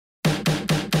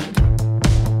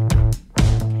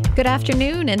Good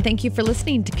afternoon, and thank you for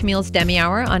listening to Camille's Demi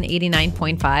Hour on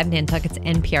 89.5 Nantucket's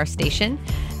NPR station.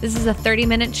 This is a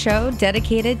 30-minute show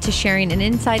dedicated to sharing an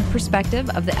inside perspective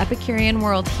of the Epicurean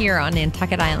world here on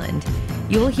Nantucket Island.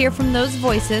 You will hear from those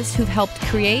voices who've helped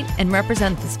create and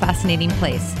represent this fascinating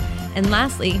place. And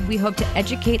lastly, we hope to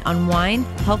educate on wine,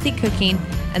 healthy cooking,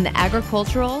 and the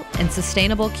agricultural and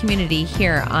sustainable community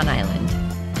here on island.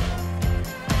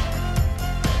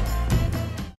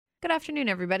 Good afternoon,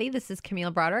 everybody. This is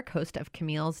Camille Broderick, host of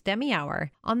Camille's Demi Hour.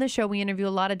 On the show, we interview a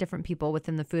lot of different people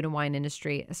within the food and wine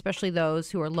industry, especially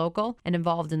those who are local and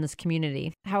involved in this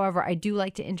community. However, I do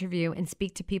like to interview and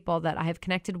speak to people that I have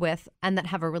connected with and that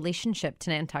have a relationship to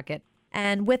Nantucket.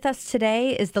 And with us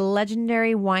today is the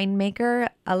legendary winemaker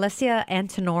Alessia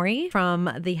Antinori from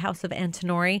the House of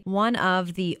Antinori, one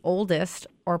of the oldest,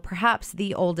 or perhaps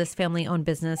the oldest family-owned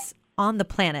business on the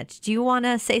planet. Do you want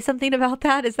to say something about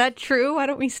that? Is that true? Why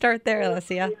don't we start there,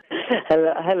 Alessia?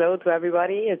 Hello to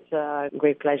everybody. It's a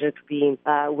great pleasure to be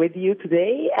with you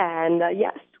today. And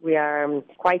yes, we are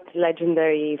quite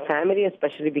legendary family,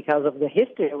 especially because of the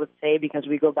history, I would say, because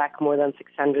we go back more than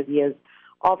 600 years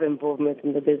of involvement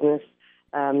in the business.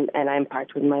 And I'm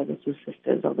part with my other two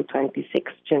sisters of the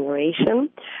 26th generation.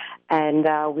 And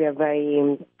we are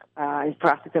very, for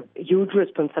us, it's a huge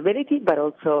responsibility, but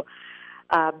also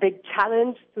a big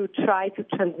challenge to try to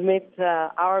transmit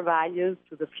our values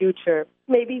to the future,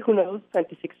 maybe, who knows,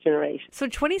 26 generations. So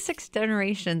 26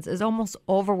 generations is almost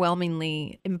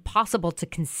overwhelmingly impossible to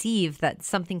conceive that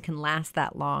something can last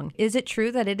that long. Is it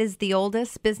true that it is the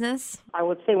oldest business? I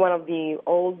would say one of the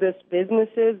oldest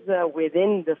businesses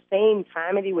within the same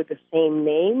family with the same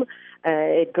name.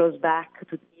 It goes back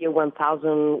to the year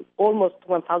 1000, almost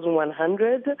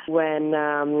 1100, when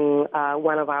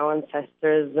one of our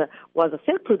ancestors was a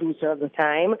silk producer at the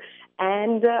time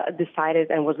and decided,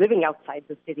 and was living outside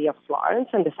the city of Florence,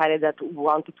 and decided that he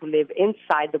wanted to live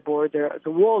inside the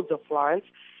walls of Florence.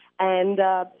 And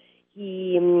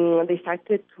they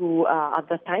started to, at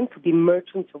that time, to be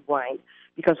merchants of wine,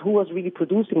 because who was really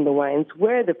producing the wines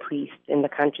were the priests in the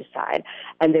countryside.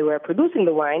 And they were producing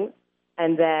the wine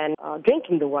and then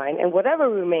drinking the wine, and whatever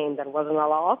remained, that wasn't a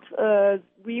lot,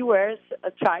 we were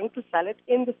trying to sell it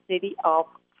in the city of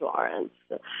Florence.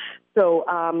 So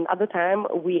at the time,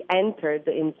 we entered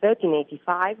in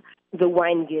 1385 the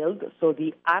wine guild, so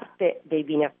the Arte dei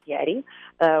Vinatieri,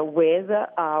 with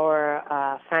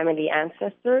our family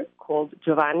ancestor called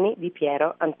Giovanni di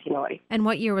Piero Antinori. And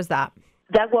what year was that?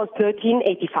 That was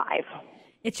 1385.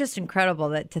 It's just incredible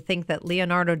to think that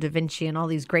Leonardo da Vinci and all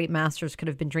these great masters could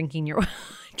have been drinking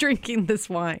this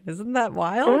wine. Isn't that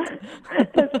wild?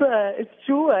 It's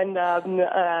true, and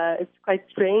it's quite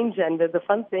strange. And the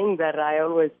fun thing that I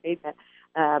always say that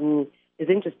is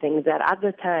interesting is that at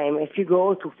the time, if you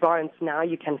go to Florence now,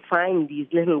 you can find these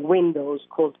little windows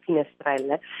called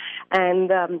finestrelle,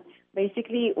 and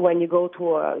basically when you go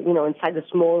to inside the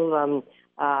small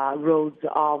roads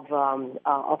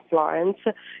of Florence,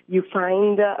 you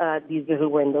find these little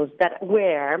windows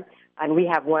and we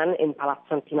have one in Palazzo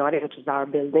Antinori, which is our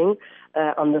building,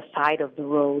 on the side of the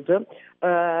road.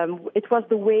 It was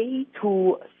the way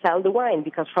to sell the wine,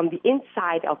 because from the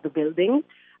inside of the building,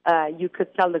 you could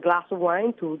sell the glass of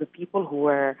wine to the people who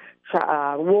were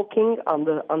walking on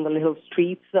the little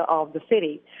streets of the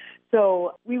city.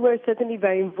 So we were certainly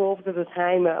very involved at the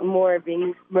time, more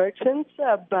being merchants,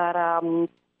 but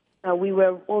we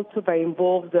were also very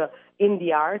involved in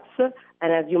the arts.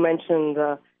 And as you mentioned,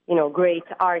 great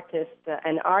artists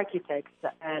and architects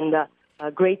and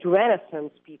great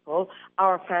Renaissance people.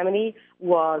 Our family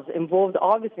was involved,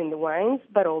 obviously, in the wines,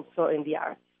 but also in the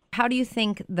arts. How do you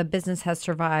think the business has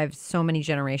survived so many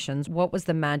generations? What was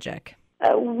the magic?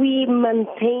 We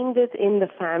maintained it in the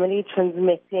family,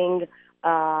 transmitting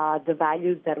the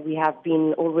values that we have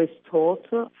been always taught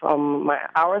from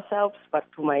ourselves, but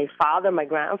to my father, my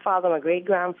grandfather, my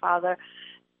great-grandfather.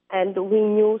 And we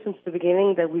knew since the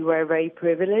beginning that we were very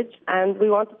privileged, and we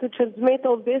wanted to transmit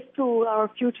all this to our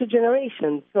future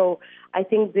generations. So I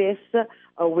think this,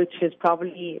 which is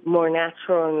probably more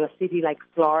natural in a city like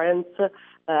Florence,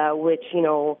 which,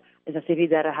 is a city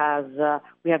that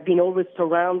we have been always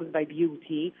surrounded by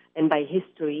beauty and by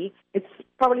history. It's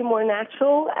probably more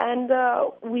natural, and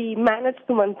we managed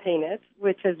to maintain it,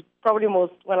 which is probably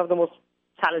one of the most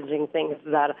challenging things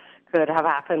that could have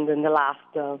happened in the last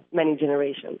many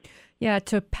generations. Yeah,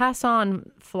 to pass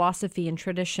on philosophy and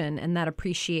tradition and that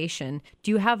appreciation,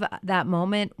 do you have that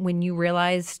moment when you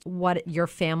realized what your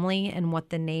family and what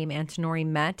the name Antinori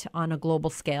meant on a global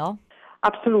scale?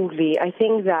 Absolutely. I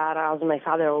think that, as my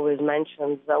father always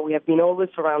mentions, we have been always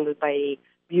surrounded by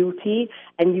beauty,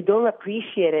 and you don't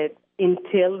appreciate it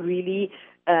until really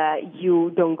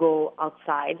you don't go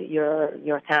outside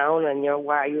your town and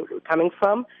where you're coming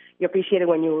from. You appreciate it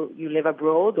when you live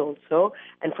abroad also.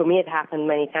 And for me, it happened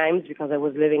many times because I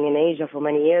was living in Asia for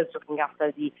many years, looking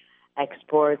after the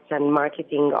exports and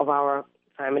marketing of our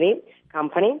family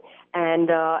company,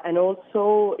 and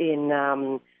also in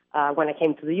when I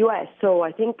came to the U.S. So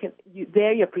I think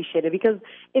there you appreciate it, because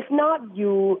if not,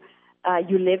 you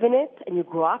live in it and you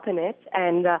grow up in it,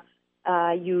 and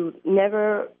you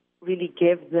never really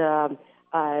give that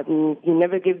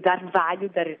value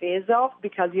that it is of,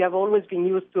 because you have always been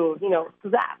used to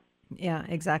that. Yeah,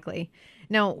 exactly.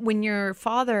 Now, when your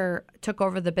father took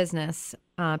over the business,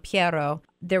 Piero,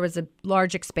 there was a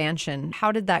large expansion.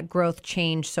 How did that growth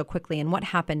change so quickly, and what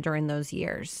happened during those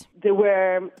years? There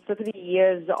were certainly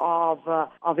years of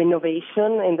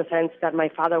innovation, in the sense that my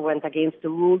father went against the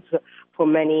rules for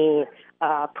many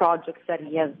projects that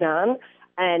he has done,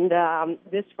 and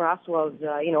this for us was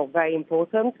very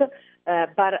important.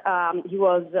 But he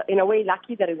was in a way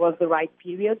lucky that it was the right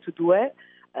period to do it.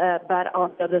 But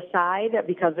on the other side,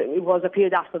 because it was a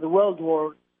period after the World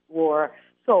War,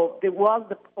 so there was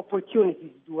the opportunity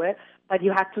to do it, but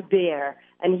you had to dare.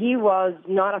 And he was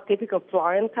not a typical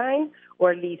Florentine,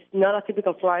 or at least not a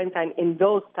typical Florentine in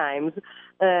those times,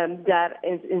 that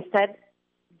instead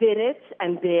did it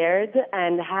and dared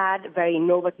and had very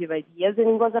innovative ideas, and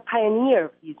he was a pioneer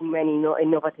of these many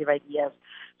innovative ideas.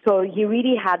 So he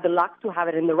really had the luck to have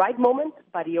it in the right moment,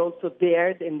 but he also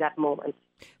dared in that moment.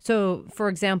 So, for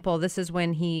example, this is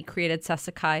when he created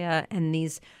Sassicaia and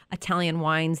these Italian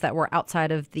wines that were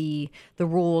outside of the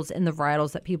rules and the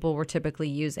varietals that people were typically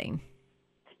using.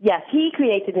 Yes, he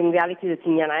created in reality the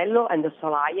Tignanello and the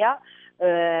Solaia.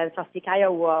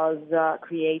 Sassicaia was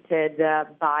created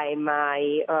by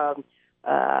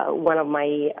one of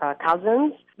my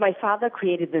cousins. My father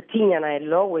created the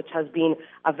Tignanello, which has been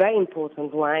a very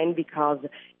important wine because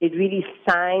it really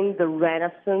signed the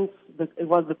renaissance. It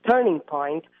was the turning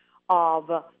point of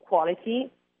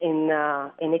quality in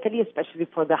Italy, especially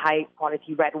for the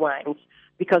high-quality red wines,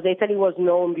 because Italy was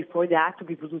known before that to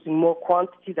be producing more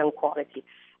quantity than quality.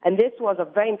 And this was a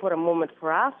very important moment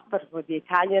for us, but for the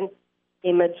Italian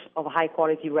image of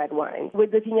high-quality red wine.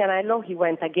 With the Tignanello, he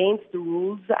went against the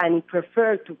rules and he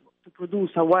preferred to produce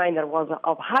a wine that was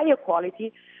of higher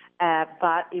quality,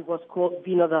 but it was called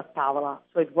Vino da Tavola.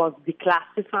 So it was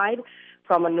declassified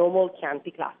from a normal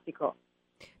Chianti Classico.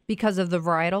 Because of the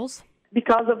varietals?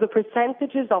 Because of the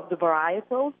percentages of the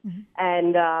varietals,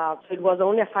 and so it was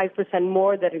only a 5%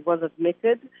 more that it was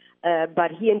admitted,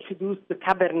 but he introduced the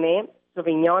Cabernet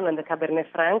Sauvignon and the Cabernet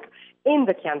Franc in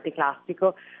the Chianti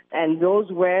Classico, and those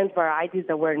weren't varieties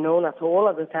that were known at all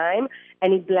at the time,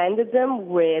 and he blended them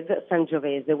with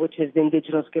Sangiovese, which is the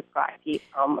indigenous grape variety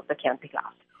from the Chianti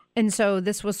Classico. And so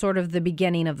this was sort of the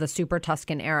beginning of the Super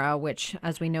Tuscan era, which,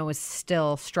 as we know, is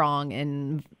still strong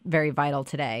and very vital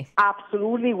today.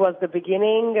 Absolutely, was the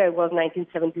beginning. It was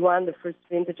 1971, the first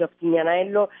vintage of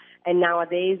Tignanello, and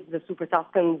nowadays the Super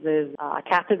Tuscans is a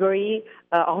category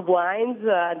of wines.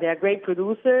 They are great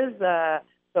producers,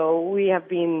 so we have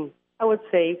been, I would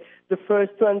say, the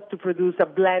first ones to produce a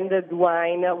blended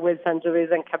wine with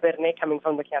Sangiovese and Cabernet coming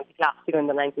from the Chianti Classico in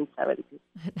the 1970s.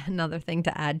 Another thing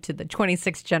to add to the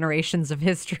 26 generations of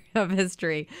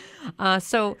history.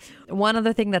 So one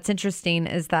other thing that's interesting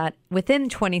is that within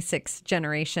 26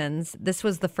 generations, this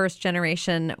was the first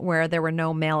generation where there were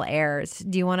no male heirs.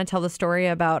 Do you want to tell the story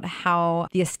about how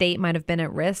the estate might have been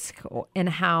at risk and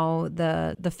how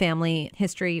the family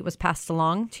history was passed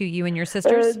along to you and your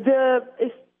sisters? The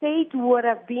estate would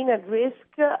have been at risk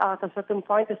at a certain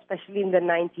point, especially in the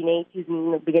 1980s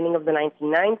and the beginning of the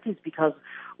 1990s, because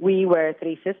we were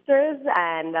three sisters,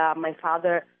 and my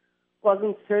father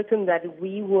wasn't certain that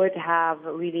we would have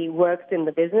really worked in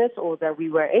the business or that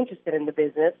we were interested in the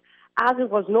business. As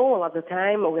it was normal at the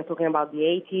time, we're talking about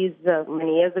the 80s,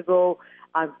 many years ago,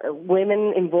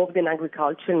 women involved in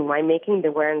agriculture and winemaking,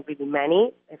 there weren't really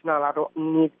many, if not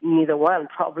neither one,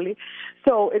 probably.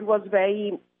 So it was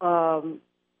very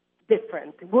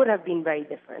different. It would have been very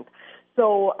different.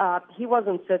 So he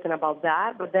wasn't certain about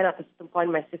that, but then at a certain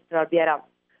point, my sister Albiera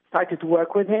started to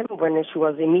work with him when she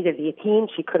was immediately 18.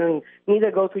 She couldn't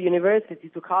neither go to university,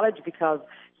 to college, because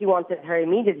he wanted her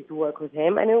immediately to work with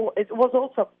him. And it was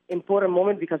also an important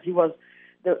moment because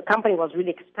the company was really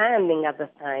expanding at the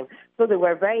time. So they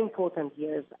were very important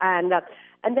years. And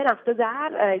then after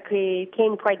that, it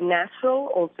came quite natural.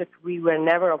 Also, we were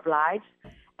never obliged.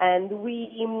 And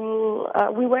we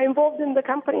were involved in the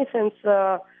company since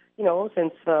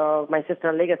since my sister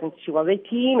Allegra, since she was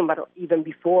 18, but even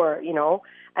before,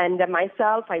 And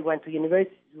myself, I went to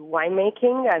university to do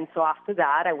winemaking, and so after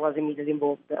that, I was immediately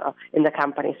involved in the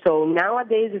company. So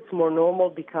nowadays, it's more normal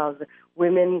because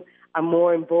women are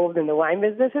more involved in the wine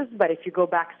businesses. But if you go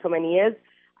back so many years,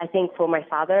 I think for my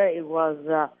father, it was,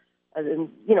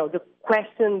 the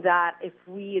question that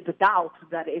the doubt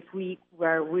that if we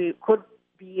could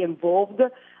be involved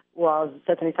was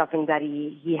certainly something that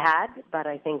he had. But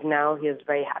I think now he is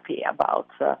very happy about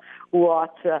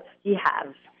what he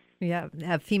has. Yeah,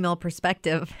 have female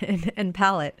perspective and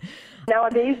palate.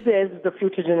 Nowadays, there's the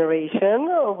future generation,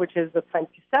 which is the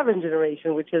 27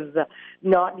 generation, which is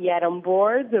not yet on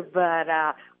board, but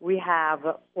we have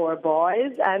 4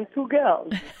 boys and 2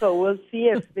 girls. So we'll see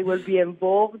if they will be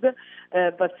involved,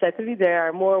 but certainly there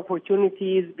are more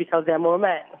opportunities because there are more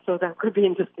men. So that could be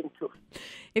interesting too.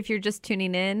 If you're just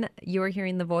tuning in, you are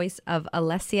hearing the voice of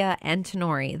Alessia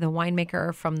Antinori, the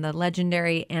winemaker from the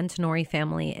legendary Antinori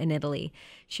family in Italy.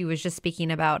 She was just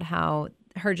speaking about how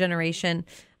her generation,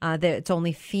 that it's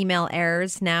only female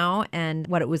heirs now and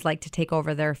what it was like to take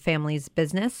over their family's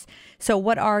business. So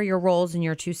what are your roles and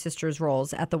your 2 sisters'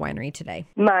 roles at the winery today?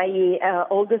 My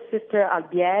oldest sister,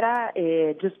 Albiera,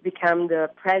 just became the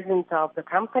president of the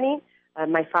company.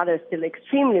 My father is still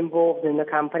extremely involved in the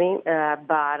company,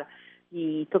 but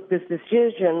he took this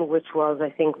decision, which was, I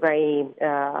think, very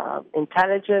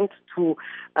intelligent, to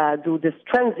do this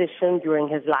transition during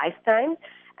his lifetime.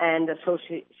 And so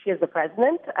she is the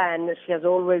president, and she has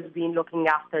always been looking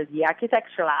after the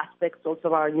architectural aspects also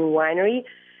of our new winery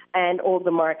and all the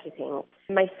marketing.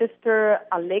 My sister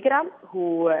Allegra,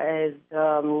 who is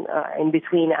in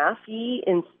between us, she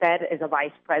instead is a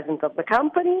vice president of the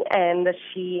company, and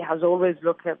she has always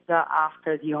looked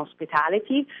after the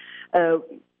hospitality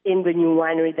in the new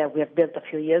winery that we have built a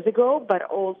few years ago, but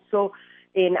also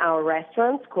in our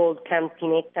restaurants called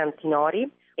Cantinetta Antinori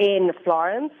in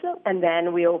Florence, and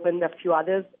then we opened a few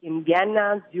others in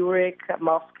Vienna, Zurich,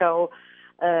 Moscow,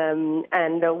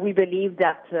 and we believe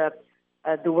that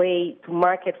the way to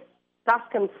market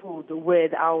Tuscan food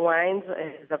with our wines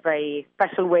is a very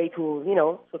special way to,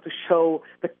 to show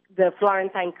the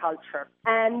Florentine culture.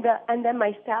 And then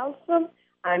myself,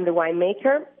 I'm the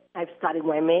winemaker. I've studied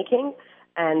winemaking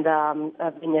and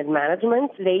vineyard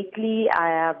management. Lately, I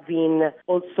have been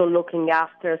also looking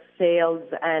after sales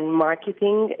and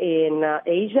marketing in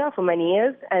Asia for many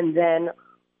years, and then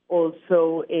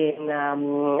also in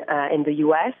the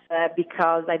U.S.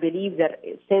 Because I believe that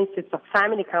since it's a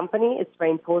family company, it's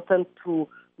very important to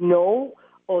know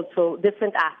also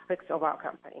different aspects of our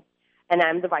company. And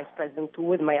I'm the vice president too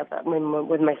with my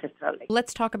sister.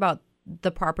 Let's talk about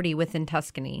the property within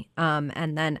Tuscany,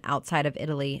 and then outside of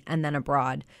Italy, and then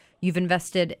abroad. You've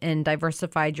invested and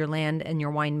diversified your land and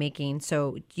your winemaking.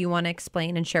 So do you want to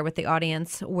explain and share with the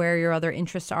audience where your other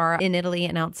interests are in Italy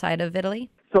and outside of Italy?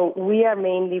 So we are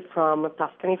mainly from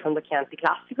Tuscany, from the Chianti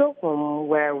Classico, from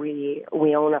where we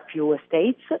own a few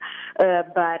estates.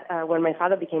 But when my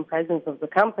father became president of the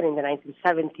company in the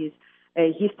 1970s,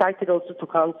 he started also to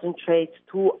concentrate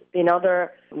in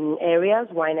other areas,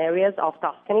 wine areas of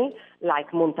Tuscany,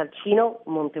 like Montalcino,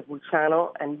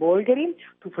 Montepulciano, and Bolgheri,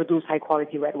 to produce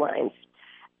high-quality red wines.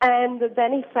 And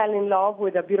then he fell in love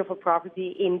with a beautiful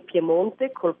property in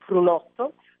Piemonte called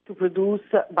Prunotto to produce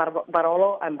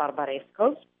Barolo and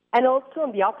Barbarescos. And also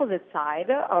on the opposite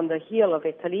side, on the heel of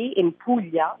Italy, in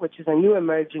Puglia, which is a new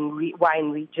emerging wine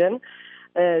region,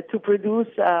 to produce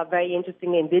very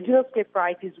interesting indigenous grape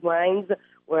varieties wines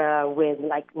with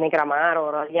like Negramaro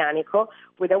or Aglianico,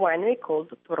 with a winery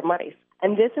called Tormaresco.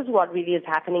 And this is what really is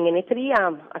happening in Italy.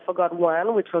 I forgot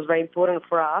one, which was very important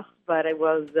for us, but it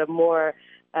was more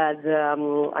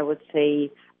I would say,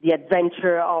 the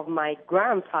adventure of my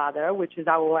grandfather, which is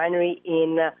our winery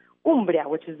in Umbria,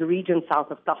 which is the region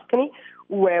south of Tuscany,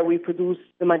 where we produce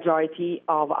the majority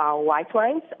of our white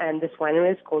wines, and this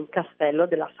winery is called Castello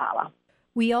della Sala.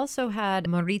 We also had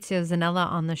Maurizio Zanella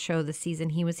on the show this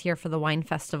season. He was here for the wine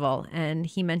festival, and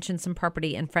he mentioned some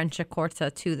property in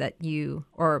Franciacorta, too, that you,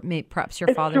 or maybe perhaps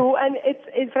your father... It's true, and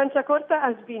Franciacorta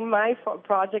has been my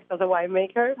project as a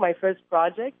winemaker, my first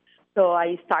project. So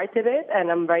I started it, and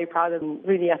I'm very proud of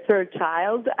really a third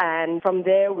child. And from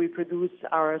there, we produce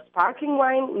our sparkling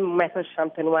wine, Mètode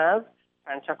Champenoise,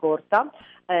 Franciacorta.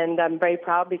 And I'm very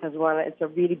proud because, one, it's a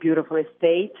really beautiful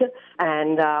estate.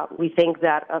 And we think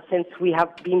that since we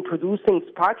have been producing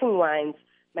sparkling wines,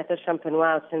 Mètode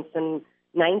Champenoise, since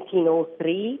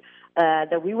 1903,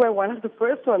 that we were one of the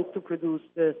first ones to produce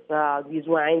these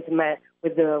wines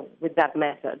with that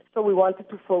method. So we wanted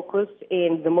to focus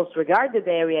in the most regarded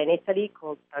area in Italy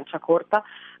called Franciacorta,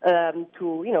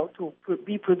 to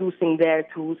be producing there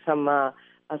too some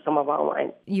of our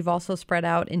wine. You've also spread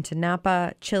out into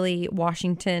Napa, Chile,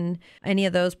 Washington. Any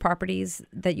of those properties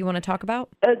that you want to talk about?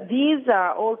 These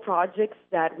are all projects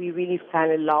that we really fell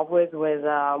in love with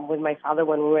my father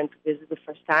when we went to visit the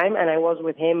first time, and I was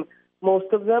with him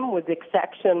most of them, with the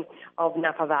exception of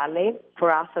Napa Valley.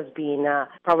 For us, has been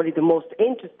probably the most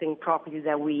interesting property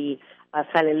that we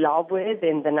fell in love with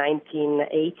in the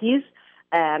 1980s.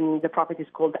 The property is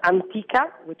called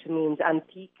Antica, which means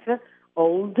antique,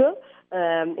 old,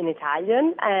 in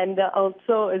Italian, and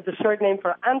also is the short name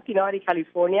for Antinori,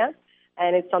 California.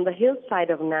 And it's on the hillside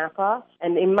of Napa,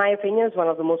 and in my opinion, it's one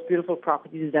of the most beautiful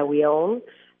properties that we own.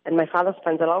 And my father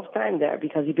spends a lot of time there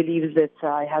because he believes that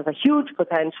it has a huge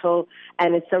potential,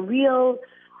 and it's an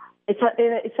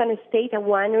estate, a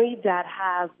winery that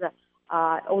has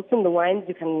also in the wines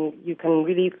you can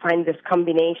really find this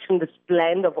combination, this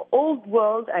blend of old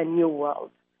world and new world.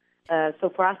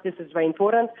 So for us, this is very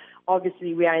important.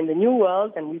 Obviously, we are in the new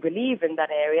world, and we believe in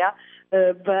that area,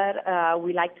 but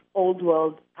we like old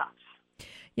world touch.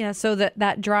 Yeah, so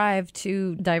that drive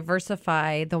to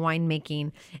diversify the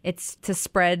winemaking, it's to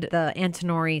spread the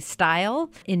Antinori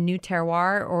style in new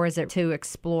terroir, or is it to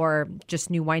explore just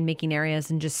new winemaking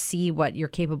areas and just see what you're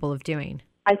capable of doing?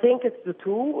 I think it's the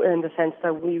two, in the sense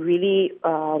that we really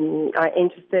are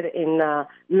interested in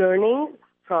learning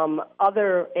from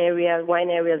other areas, wine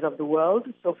areas of the world.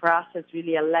 So for us, it's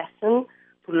really a lesson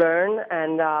to learn,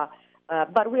 and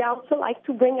but we also like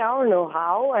to bring our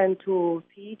know-how and to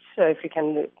teach, if you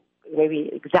can maybe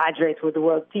exaggerate with the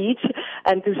word teach,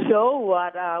 and to show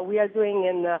what we are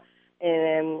doing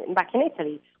back in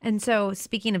Italy. And so,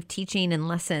 speaking of teaching and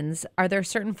lessons, are there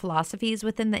certain philosophies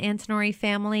within the Antinori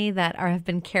family that have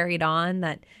been carried on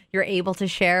that you're able to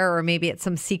share, or maybe it's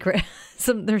some secret?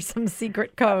 There's some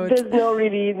secret code. There's no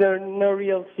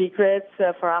real secrets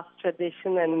for us.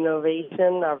 Tradition and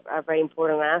innovation are very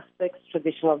important aspects.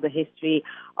 Tradition of the history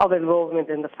of involvement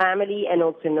in the family, and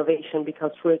also innovation, because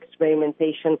through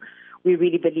experimentation, we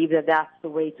really believe that that's the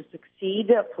way to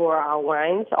succeed for our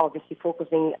wines, obviously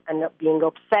focusing and being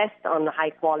obsessed on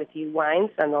high-quality wines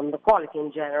and on the quality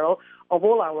in general of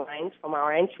all our wines, from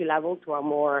our entry level to our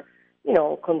more,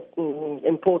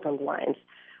 important wines.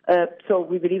 So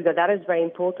we believe that is very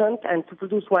important, and to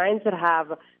produce wines that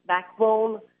have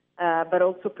backbone, but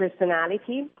also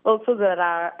personality, also that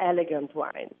are elegant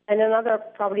wines. And another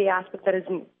probably aspect that is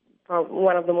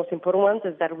one of the most important ones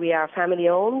is that we are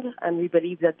family-owned, and we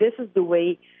believe that this is the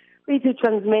way really to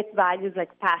transmit values like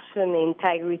passion,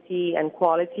 integrity, and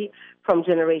quality from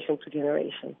generation to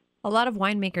generation. A lot of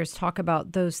winemakers talk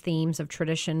about those themes of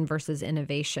tradition versus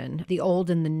innovation, the old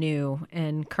and the new,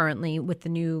 and currently with the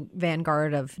new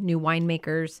vanguard of new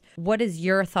winemakers. What is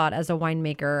your thought as a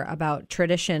winemaker about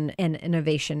tradition and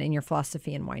innovation in your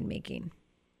philosophy in winemaking?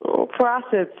 For us,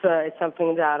 it's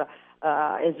something that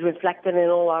is reflected in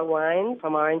all our wines,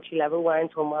 from our entry-level wines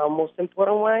to our most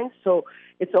important wines. So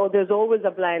there's always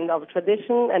a blend of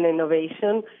tradition and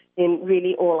innovation in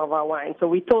really all of our wines. So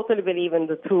we totally believe in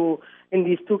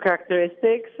these two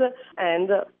characteristics, and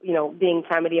being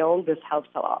family-owned, this helps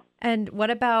a lot. And what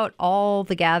about all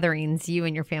the gatherings you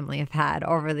and your family have had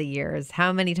over the years?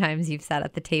 How many times you've sat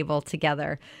at the table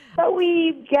together? So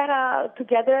we get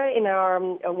together in our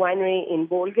winery in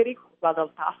Bolgheri, Val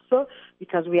del Tasso,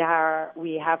 because we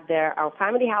have there our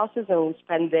family houses, and we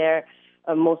spend there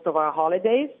most of our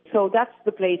holidays. So that's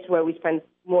the place where we spend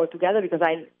more together, because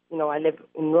I live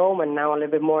in Rome, and now a little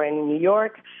bit more in New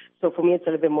York. So for me, it's a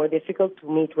little bit more difficult to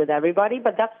meet with everybody,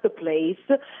 but that's the place.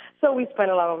 So we spend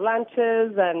a lot of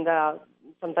lunches and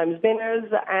sometimes dinners,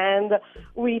 and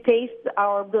we taste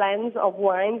our blends of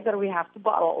wines that we have to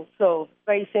bottle. So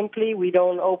very simply, we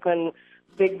don't open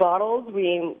big bottles.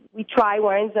 We try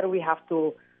wines that we have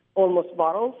to almost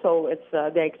bottle. So it's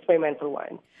the experimental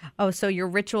wine. Oh, so your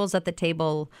rituals at the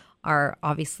table are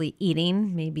obviously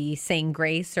eating, maybe saying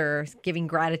grace or giving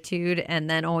gratitude, and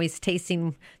then always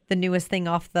tasting the newest thing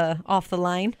off the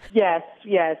line. Yes.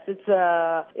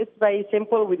 It's very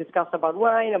simple. We discuss about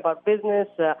wine, about business,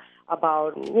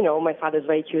 about my father's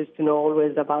very curious to know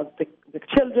always about the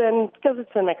children, because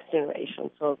it's the next generation.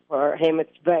 So for him,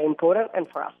 it's very important, and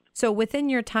for us. So within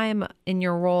your time in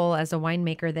your role as a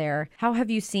winemaker there, how have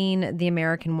you seen the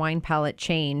American wine palate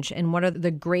change, and what are the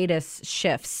greatest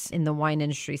shifts in the wine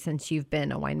industry since you've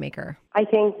been a winemaker? I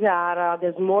think that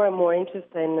there's more and more interest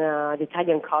in the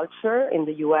Italian culture in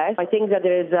the U.S. I think that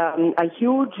there is a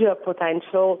huge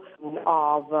potential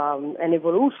of an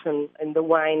evolution in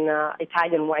the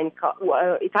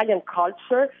Italian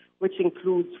culture, which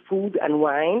includes food and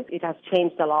wine. It has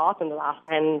changed a lot in the last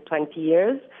 10, 20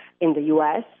 years in the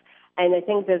U.S., and I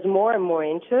think there's more and more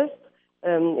interest.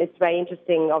 It's very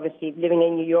interesting, obviously, living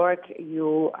in New York,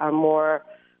 you are more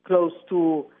close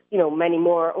to, many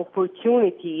more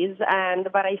opportunities,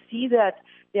 but I see that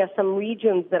there are some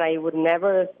regions that I would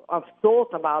never have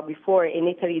thought about before in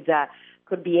Italy that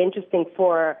could be interesting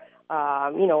for,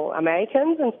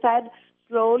 Americans. Instead,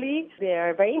 slowly,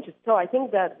 they're very interested. So I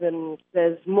think that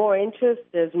there's more interest,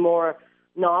 there's more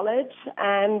knowledge,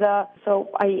 and so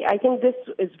I think this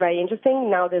is very interesting.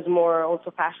 Now there's more also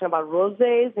fashion about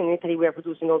rosés. In Italy, we are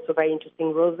producing also very interesting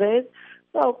rosés.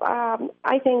 So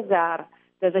I think that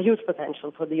there's a huge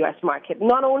potential for the U.S. market,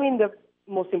 not only in the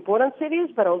most important cities,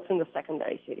 but also in the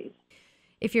secondary cities.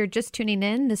 If you're just tuning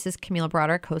in, this is Camille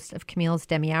Broderick, host of Camille's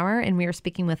Demi Hour, and we are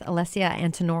speaking with Alessia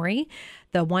Antinori,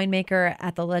 the winemaker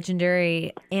at the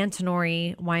legendary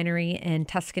Antinori Winery in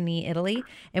Tuscany, Italy.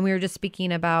 And we were just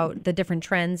speaking about the different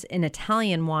trends in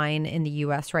Italian wine in the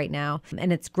U.S. right now,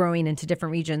 and it's growing into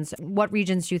different regions. What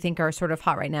regions do you think are sort of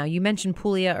hot right now? You mentioned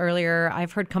Puglia earlier.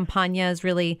 I've heard Campania is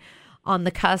really on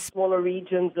the cusp. Smaller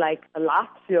regions like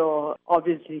Lazio,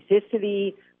 obviously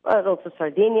Sicily, but also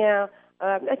Sardinia.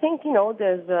 I think,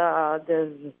 there's a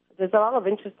lot of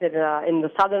interest in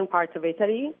the southern part of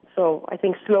Italy. So I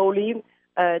think slowly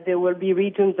there will be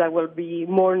regions that will be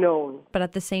more known. But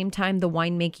at the same time, the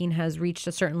winemaking has reached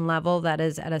a certain level that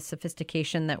is at a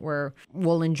sophistication that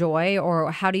we'll enjoy.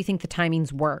 Or how do you think the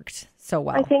timing's worked so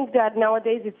well? I think that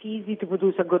nowadays it's easy to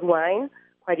produce a good wine,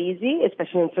 quite easy,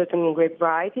 especially in certain grape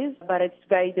varieties. But it's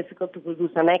very difficult to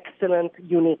produce an excellent,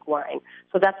 unique wine.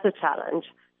 So that's the challenge.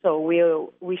 So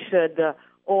we should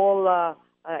all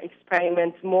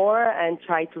experiment more and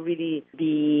try to really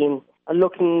be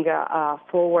looking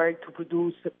forward to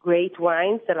produce great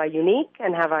wines that are unique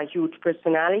and have a huge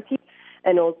personality,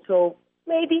 and also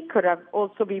maybe could have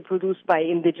also be produced by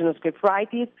indigenous grape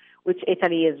varieties, which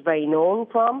Italy is very known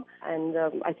from, and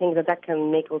I think that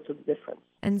can make also the difference.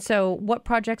 And so what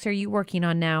projects are you working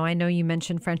on now? I know you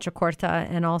mentioned Franciacorta,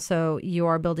 and also you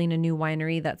are building a new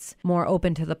winery that's more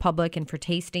open to the public and for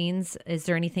tastings. Is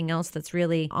there anything else that's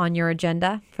really on your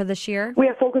agenda for this year? We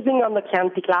are focusing on the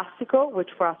Chianti Classico, which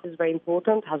for us is very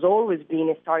important, has always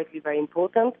been historically very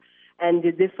important, and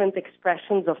the different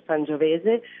expressions of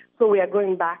Sangiovese. So we are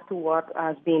going back to what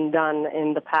has been done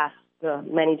in the past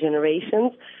many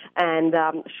generations, and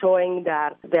showing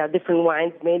that there are different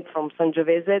wines made from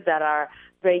Sangiovese that are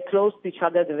very close to each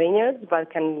other, the vineyards,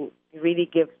 but can really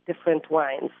give different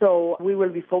wines. So we will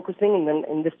be focusing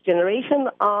in this generation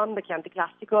on the Chianti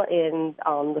Classico and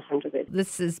on the Sangiovese.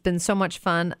 This has been so much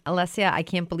fun. Alessia, I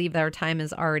can't believe that our time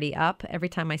is already up. Every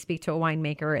time I speak to a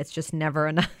winemaker, it's just never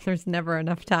enough. There's never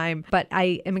enough time. But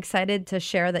I am excited to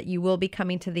share that you will be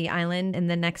coming to the island in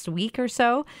the next week or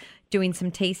so, doing some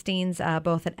tastings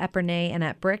both at Epernay and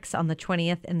at Brix on the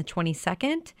 20th and the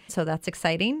 22nd. So that's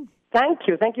exciting. Thank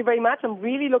you. Thank you very much. I'm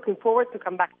really looking forward to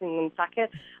come back to Nantucket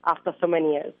after so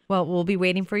many years. Well, we'll be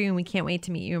waiting for you, and we can't wait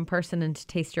to meet you in person and to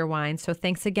taste your wine. So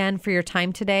thanks again for your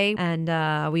time today,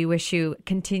 and we wish you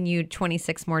continued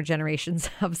 26 more generations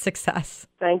of success.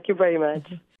 Thank you very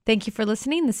much. Thank you for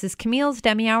listening. This is Camille's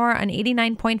Demi Hour on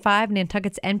 89.5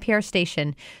 Nantucket's NPR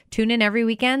station. Tune in every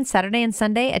weekend, Saturday and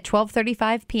Sunday at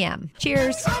 12:35 p.m.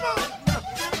 Cheers.